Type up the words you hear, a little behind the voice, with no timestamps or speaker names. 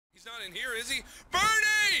He's not in here, is he?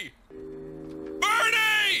 Bernie!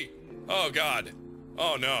 Bernie! Oh, God.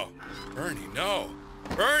 Oh, no. Bernie, no.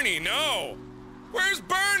 Bernie, no! Where's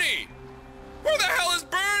Bernie? Where the hell is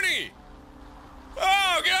Bernie?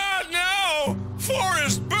 Oh, God, no!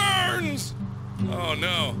 Forrest Byrnes! Oh,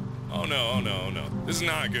 no. Oh, no, oh, no, oh, no. This is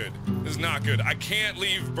not good. This is not good. I can't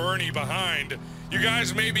leave Bernie behind. You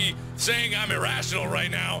guys may be saying I'm irrational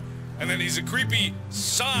right now, and then he's a creepy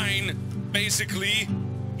sign, basically,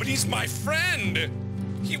 but he's my friend.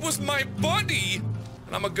 He was my buddy,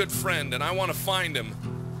 and I'm a good friend, and I want to find him.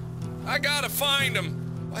 I gotta find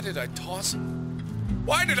him. Why did I toss him?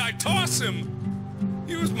 Why did I toss him?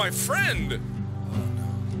 He was my friend. Oh, no.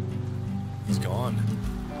 He's gone.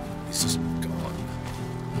 He's just gone.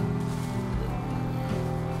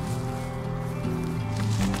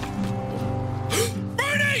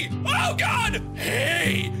 Bernie! Oh, God!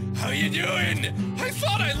 Hey! How you doing? I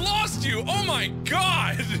thought I lost you! Oh, my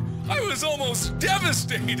God! I was almost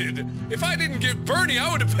devastated! If I didn't get Bernie,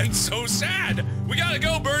 I would have been so sad! We gotta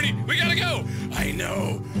go, Bernie! We gotta go! I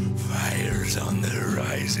know! Fire's on the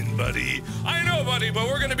horizon, buddy. I know, buddy, but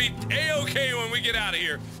we're gonna be A-okay when we get out of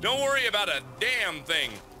here. Don't worry about a damn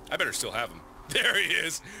thing. I better still have him. There he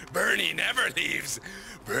is! Bernie never leaves!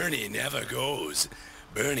 Bernie never goes.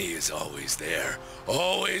 Bernie is always there,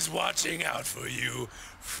 always watching out for you,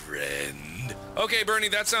 friend. Okay, Bernie,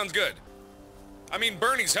 that sounds good. I mean,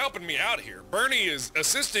 Bernie's helping me out here. Bernie is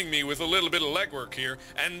assisting me with a little bit of legwork here,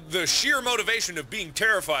 and the sheer motivation of being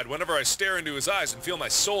terrified whenever I stare into his eyes and feel my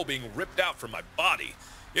soul being ripped out from my body.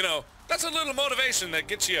 You know, that's a little motivation that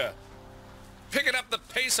gets you picking up the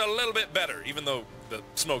pace a little bit better, even though the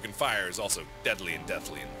smoke and fire is also deadly and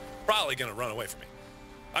deathly and probably gonna run away from me.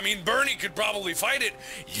 I mean, Bernie could probably fight it.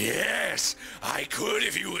 Yes, I could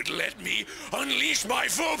if you would let me unleash my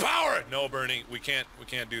full power. No, Bernie, we can't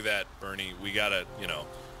do that, Bernie. We gotta, you know,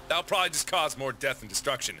 that'll probably just cause more death and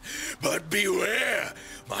destruction. But beware,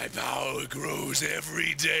 my power grows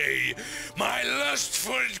every day. My lust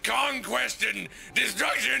for conquest and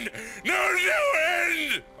destruction knows no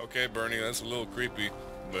end. Okay, Bernie, that's a little creepy,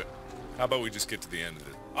 but how about we just get to the end of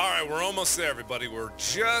it? Alright, we're almost there, everybody. We're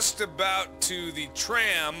just about to the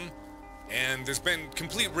tram, and there's been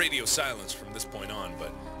complete radio silence from this point on,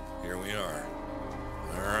 but here we are.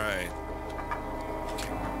 Alright.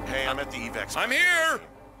 Hey, I'm at the evac. I'm here!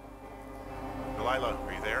 Delilah,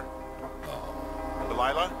 are you there? Oh.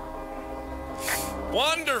 Delilah?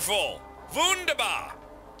 Wonderful! Wunderbar!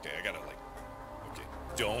 Okay, I gotta, like... Okay,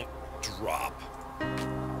 don't drop.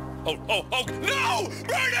 Oh, no!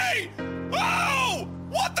 Bernie! Oh!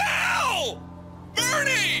 What the hell?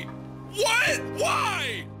 Bernie! What?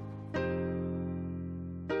 Why?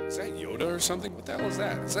 Is that Yoda or something? What the hell is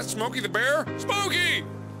that? Is that Smokey the Bear? Smokey!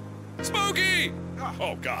 Smokey!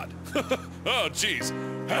 Oh, God. Oh, jeez.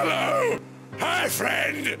 Hello! Hi,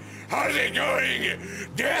 friend! How's it going?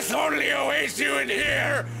 Death only awaits you in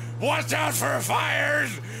here! Watch out for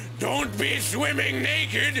fires! Don't be swimming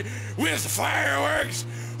naked with fireworks,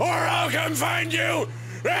 or I'll come find you!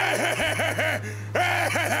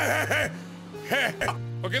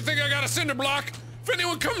 Oh, good thing I got a cinder block. If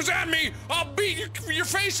anyone comes at me, I'll beat your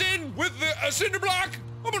face in with a cinder block.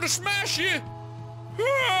 I'm gonna smash you.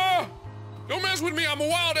 Ah, don't mess with me. I'm a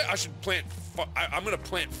wild. I should plant. I'm gonna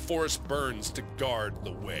plant Forrest Byrnes to guard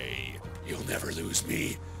the way. You'll never lose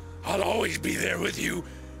me. I'll always be there with you,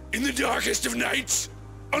 in the darkest of nights,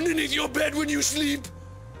 underneath your bed when you sleep,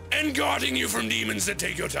 and guarding you from demons that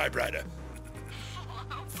take your typewriter.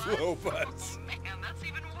 Whoa, Buzz. Man, that's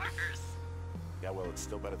even worse. Yeah, well, it's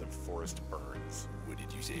still better than Forrest Byrnes. What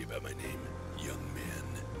did you say about my name? Young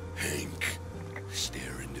man. Hank.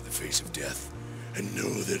 Stare into the face of death and know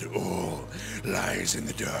that all lies in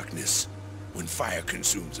the darkness. When fire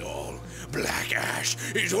consumes all, black ash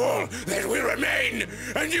is all that will remain,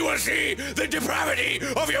 and you will see the depravity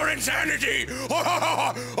of your insanity.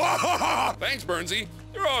 Thanks, Burnsy.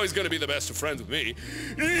 You're always going to be the best of friends with me.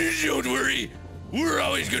 Don't worry. We're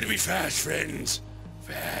always going to be fast friends.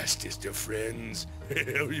 Fastest of friends.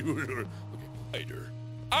 Okay, later.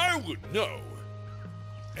 I would know.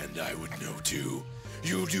 And I would know, too.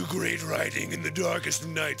 You do great writing in the darkest of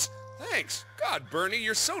nights. Thanks. God, Bernie,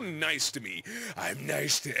 you're so nice to me. I'm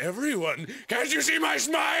nice to everyone. Can't you see my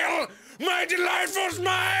smile? My delightful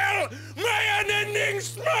smile! My unending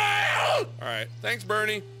smile! All right. Thanks,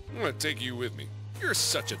 Bernie. I'm going to take you with me. You're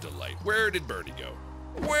such a delight. Where did Bernie go?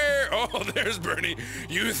 Where? Oh, there's Bernie.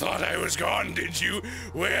 You thought I was gone, did you?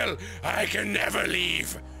 Well, I can never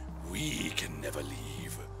leave. We can never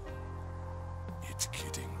leave. It's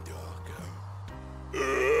getting darker.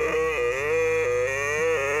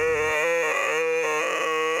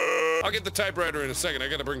 I'll get the typewriter in a second. I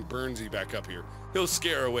gotta bring Byrnesy back up here. He'll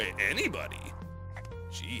scare away anybody.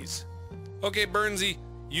 Jeez. Okay, Byrnesy,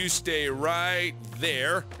 you stay right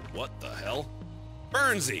there. What the hell?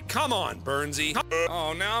 Byrnesy, come on, Byrnesy.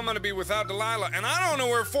 Oh, now I'm gonna be without Delilah, and I don't know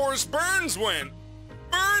where Forrest Byrnes went.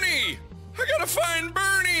 Bernie! I gotta find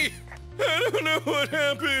Bernie! I don't know what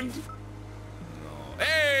happened. Oh,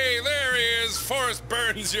 hey, there he is. Forrest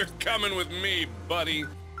Byrnes, you're coming with me, buddy.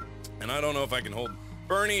 And I don't know if I can hold...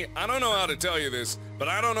 Bernie, I don't know how to tell you this, but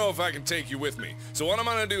I don't know if I can take you with me. So what I'm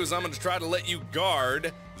gonna do is I'm gonna try to let you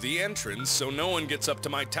guard the entrance so no one gets up to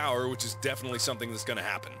my tower, which is definitely something that's gonna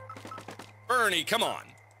happen. Bernie, come on.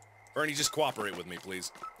 Bernie, just cooperate with me,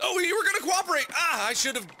 please. Oh, you were gonna cooperate! Ah, I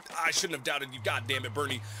shouldn't have doubted you, goddammit,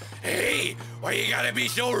 Bernie. Hey, why you gotta be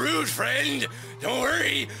so rude, friend? Don't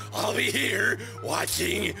worry, I'll be here,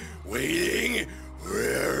 watching, waiting,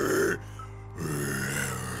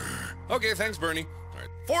 Okay, thanks, Bernie. All right.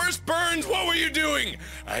 Forrest Byrnes, what were you doing?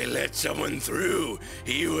 I let someone through.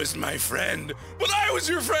 He was my friend. But I was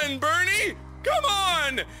your friend, Bernie! Come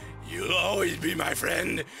on! You'll always be my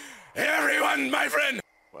friend. Everyone, my friend!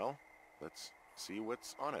 Well, let's see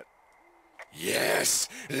what's on it. Yes,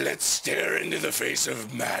 let's stare into the face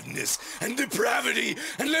of madness and depravity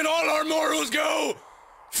and let all our morals go!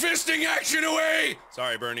 Fisting action away!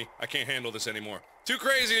 Sorry, Bernie, I can't handle this anymore. Too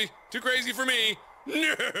crazy for me.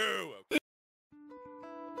 No!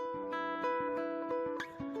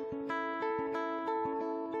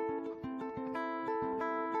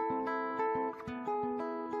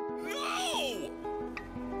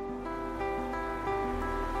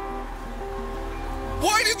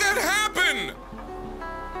 Why did that happen?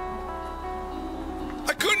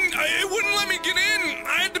 It wouldn't let me get in.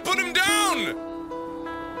 I had to put him down.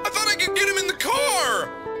 I thought I could get him in the car.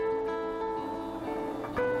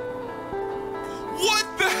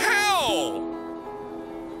 What the hell?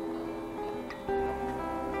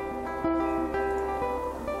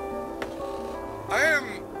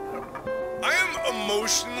 I am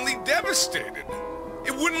emotionally devastated.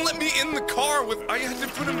 It wouldn't let me in the car I had to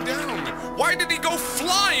put him down. Why did he go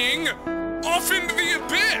flying off into the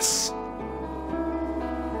abyss?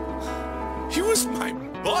 He was my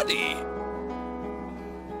buddy.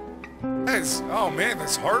 Oh man,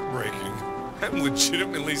 that's heartbreaking. I'm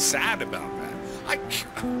legitimately sad about that.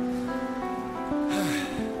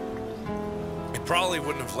 It probably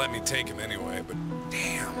wouldn't have let me take him anyway, but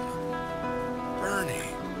damn. Bernie.